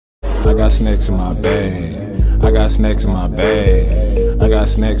I got SNAXX in my bag. I got SNAXX in my bag. I got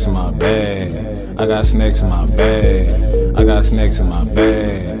SNAXX in my bag. I got SNAXX in my bag. I got SNAXX in my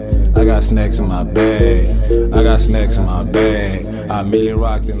bag. I got SNAXX in my bag. I got SNAXX in my bag. I immediately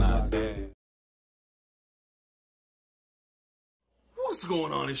rocked and I dead. What's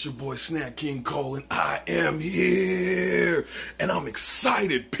going on? It's your boy Snack King Cole, and I am here, and I'm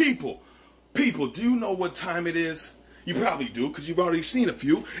excited. People, do you know what time it is? You probably do, because you've already seen a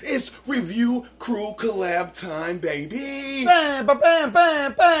few. It's review crew collab time, baby. Bam, ba, bam,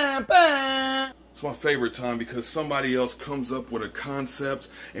 bam, bam, bam. It's my favorite time because somebody else comes up with a concept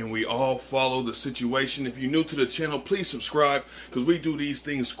and we all follow the situation. If you're new to the channel, please subscribe because we do these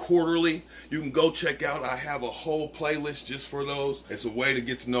things quarterly. You can go check out, I have a whole playlist just for those. It's a way to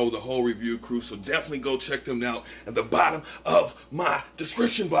get to know the whole review crew, so definitely go check them out at the bottom of my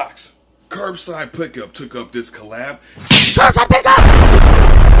description box. Curbside Pickup took up this collab. Curbside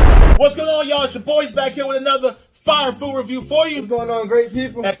Pickup! What's going on, y'all? It's your boys back here with another fire food review for you. What's going on, great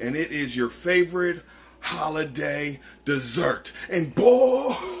people? And it is your favorite holiday dessert. And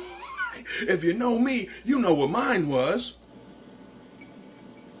boy, if you know me, you know what mine was.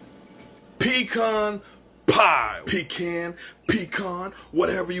 Pecan pie. Pecan,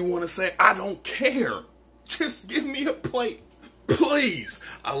 whatever you want to say. I don't care. Just give me a plate. Please.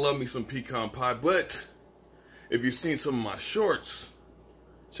 I love me some pecan pie, but if you've seen some of my shorts,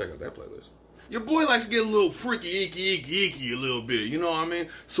 check out that playlist. Your boy likes to get a little freaky, icky a little bit, you know what I mean?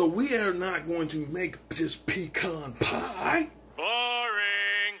 So we are not going to make just pecan pie.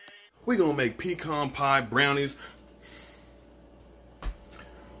 Boring. We're going to make pecan pie brownies.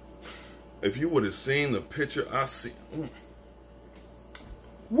 If you would have seen the picture I see.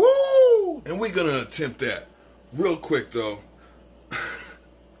 Woo! And we're going to attempt that. Real quick, though.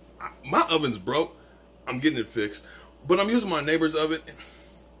 My oven's broke. I'm getting it fixed. But I'm using my neighbor's oven.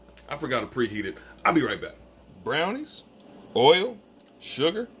 I forgot to preheat it. I'll be right back. Brownies, oil,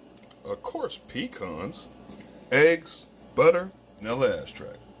 sugar, of course pecans, eggs, butter, vanilla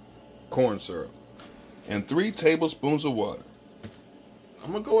extract, corn syrup, and 3 tablespoons of water.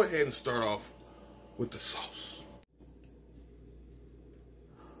 I'm going to go ahead and start off with the sauce.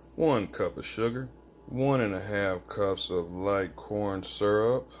 1 cup of sugar, 1½ cups of light corn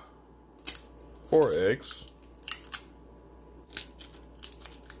syrup, 4 eggs,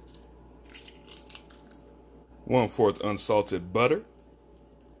 1/4 unsalted butter,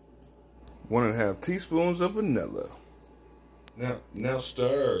 1½ teaspoons of vanilla. Now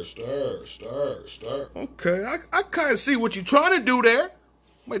stir. Okay, I kind of see what you're trying to do there.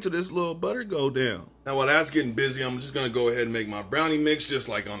 Wait till this little butter go down. Now while that's getting busy, I'm just gonna go ahead and make my brownie mix just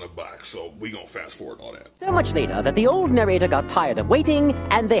like on the box. So we gonna fast forward all that. So much later that the old narrator got tired of waiting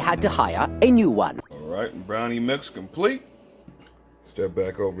and they had to hire a new one. All right, brownie mix complete. Step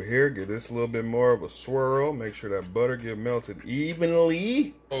back over here, get this a little bit more of a swirl. Make sure that butter get melted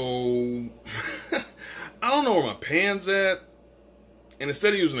evenly. Oh, I don't know where my pan's at. And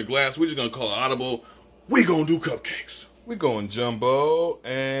instead of using a glass, we're just gonna call it audible. We gonna do cupcakes. We going jumbo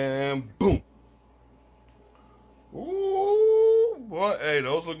and boom. Ooh, boy, hey,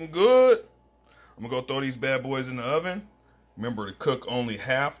 those looking good. I'm gonna go throw these bad boys in the oven. Remember to cook only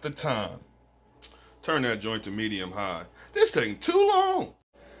half the time. Turn that joint to medium high. This is taking too long.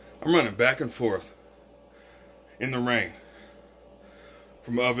 I'm running back and forth in the rain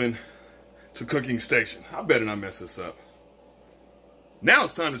from oven to cooking station. I better not mess this up. Now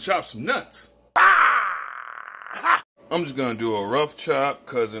it's time to chop some nuts. I'm just gonna do a rough chop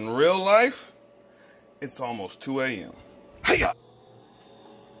because in real life, it's almost 2 a.m. Hiya!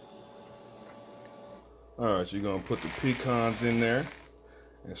 All right, so you're gonna put the pecans in there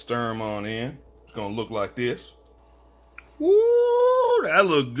and stir them on in. It's gonna look like this. Woo, that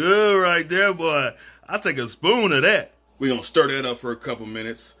look good right there, boy. I'll take a spoon of that. We're gonna stir that up for a couple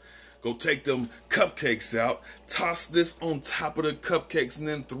minutes. Go take them cupcakes out, toss this on top of the cupcakes, and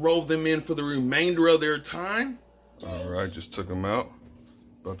then throw them in for the remainder of their time. All right, just took them out.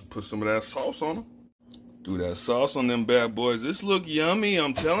 About to put some of that sauce on them. Do that sauce on them bad boys. This look yummy,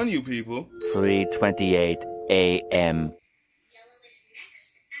 I'm telling you, people. 3:28 a.m.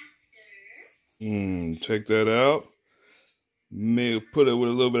 Check that out. Maybe put it with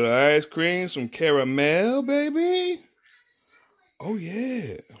a little bit of ice cream, some caramel, baby. Oh,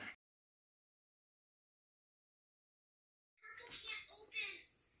 yeah.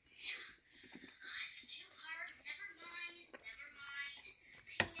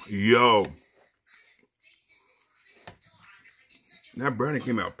 Yo. That brownie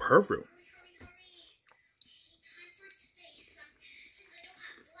came out perfect.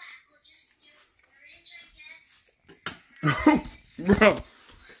 Bro,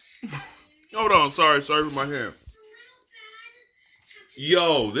 Hold on, sorry for my hand.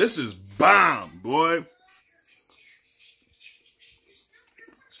 Yo, this is bomb, boy.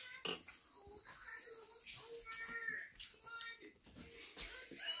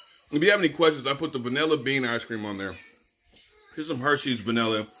 If you have any questions, I put the vanilla bean ice cream on there. Here's some Hershey's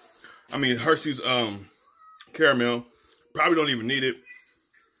Hershey's caramel. Probably don't even need it.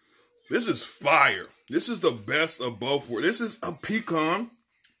 This is fire. This is the best of both worlds. This is a pecan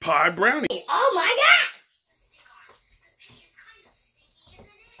pie brownie. Oh my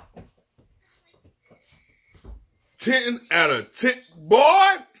God! 10 out of 10.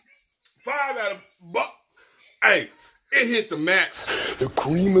 Boy! 5 out of... Hey, it hit the max. The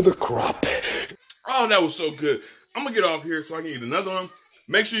cream of the crop. Oh, that was so good. I'm going to get off here so I can eat another one.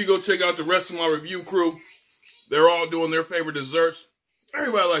 Make sure you go check out the rest of my review crew. They're all doing their favorite desserts.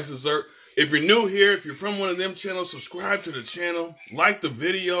 Everybody likes dessert. If you're new here, if you're from one of them channels, subscribe to the channel. Like the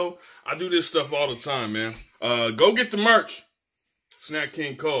video. I do this stuff all the time, man. Go get the merch. Snack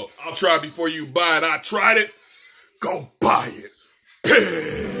King Cole. I'll try before you buy it. I tried it. Go buy it.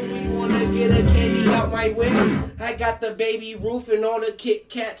 Wanna get a candy out my way? I got the baby Ruth and all the Kit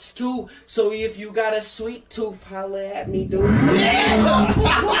Kats too. So if you got a sweet tooth, holla at me, dude.